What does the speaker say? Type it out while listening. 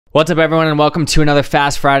What's up everyone and welcome to another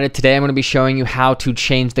Fast Friday. Today I'm going to be showing you how to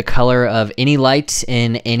change the color of any lights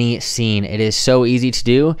in any scene. It is so easy to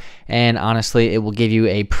do, and honestly it will give you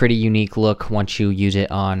a pretty unique look once you use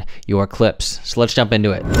it on your clips. So let's jump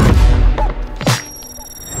into it.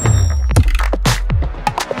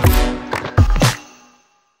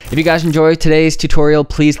 If you guys enjoyed today's tutorial,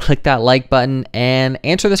 please click that like button and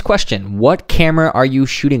answer this question. What camera are you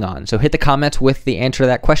shooting on? So hit the comments with the answer to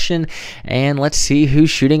that question and let's see who's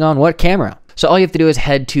shooting on what camera. So all you have to do is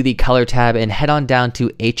head to the color tab and head on down to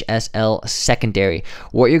HSL secondary.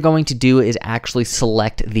 What you're going to do is actually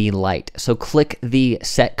select the light. So click the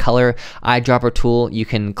set color eyedropper tool. You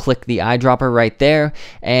can click the eyedropper right there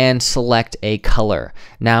and select a color.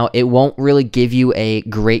 Now it won't really give you a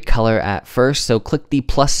great color at first. So click the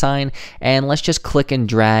plus sign and let's just click and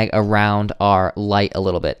drag around our light a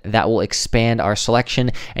little bit. That will expand our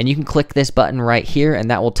selection, and you can click this button right here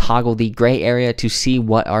and that will toggle the gray area to see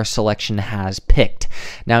what our selection has picked.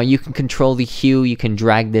 Now you can control the hue, you can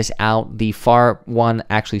drag this out. The far one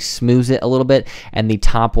actually smooths it a little bit and the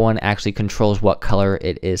top one actually controls what color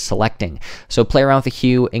it is selecting. So play around with the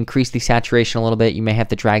hue, increase the saturation a little bit. You may have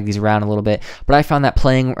to drag these around a little bit, but I found that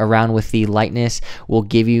playing around with the lightness will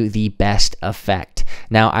give you the best effect.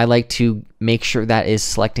 Now I like to make sure that is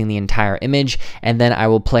selecting the entire image, and then I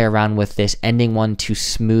will play around with this ending one to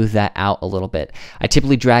smooth that out a little bit. I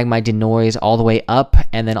typically drag my denoise all the way up,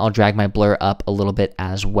 and then I'll drag my blur up a little bit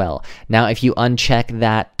as well. Now if you uncheck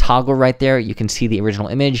that toggle right there, you can see the original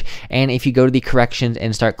image, and if you go to the corrections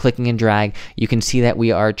and start clicking and drag, you can see that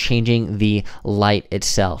we are changing the light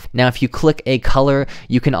itself. Now if you click a color,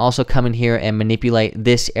 you can also come in here and manipulate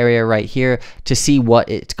this area right here to see what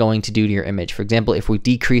it's going to do to your image. For example, if we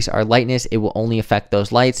decrease our lightness, it will only affect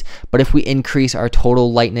those lights, but if we increase our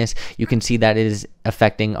total lightness, you can see that it is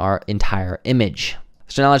affecting our entire image.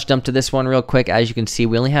 So now let's jump to this one real quick. As you can see,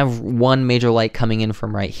 we only have one major light coming in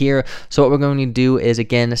from right here. So what we're going to do is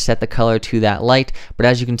again set the color to that light, but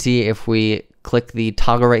as you can see, if we click the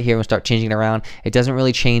toggle right here and start changing it around, it doesn't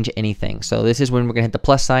really change anything. So this is when we're gonna hit the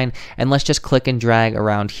plus sign, and let's just click and drag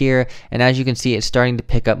around here, and as you can see, it's starting to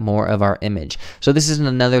pick up more of our image. So this is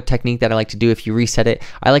another technique that I like to do. If you reset it,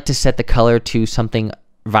 I like to set the color to something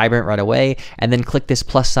vibrant right away, and then click this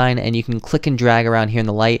plus sign, and you can click and drag around here in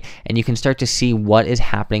the light, and you can start to see what is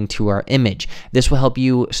happening to our image. This will help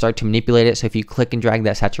you start to manipulate it. So if you click and drag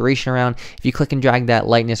that saturation around, if you click and drag that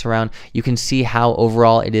lightness around, you can see how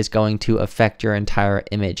overall it is going to affect your entire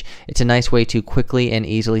image. It's a nice way to quickly and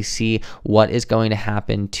easily see what is going to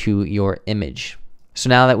happen to your image. So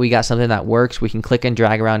now that we got something that works, we can click and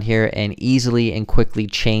drag around here and easily and quickly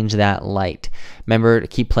change that light. Remember to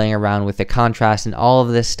keep playing around with the contrast and all of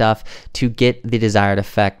this stuff to get the desired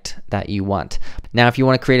effect that you want. Now, if you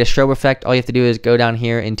want to create a strobe effect, all you have to do is go down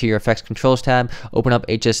here into your effects controls tab, open up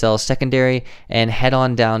HSL secondary, and head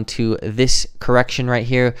on down to this correction right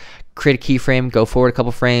here. Create a keyframe, go forward a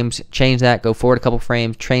couple frames, change that, go forward a couple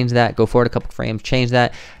frames, change that, go forward a couple frames, change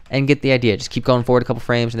that, and get the idea. Just keep going forward a couple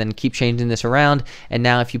frames and then keep changing this around. And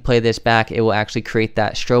now if you play this back, it will actually create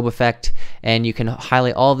that strobe effect, and you can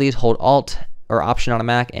highlight all of these, hold Alt or Option on a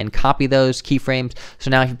Mac and copy those keyframes. So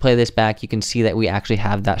now if you play this back, you can see that we actually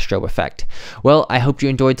have that strobe effect. Well, I hope you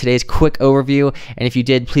enjoyed today's quick overview, and if you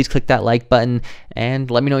did, please click that like button and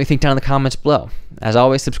let me know what you think down in the comments below. As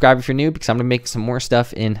always, subscribe if you're new because I'm gonna make some more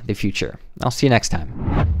stuff in the future. I'll see you next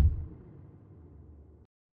time.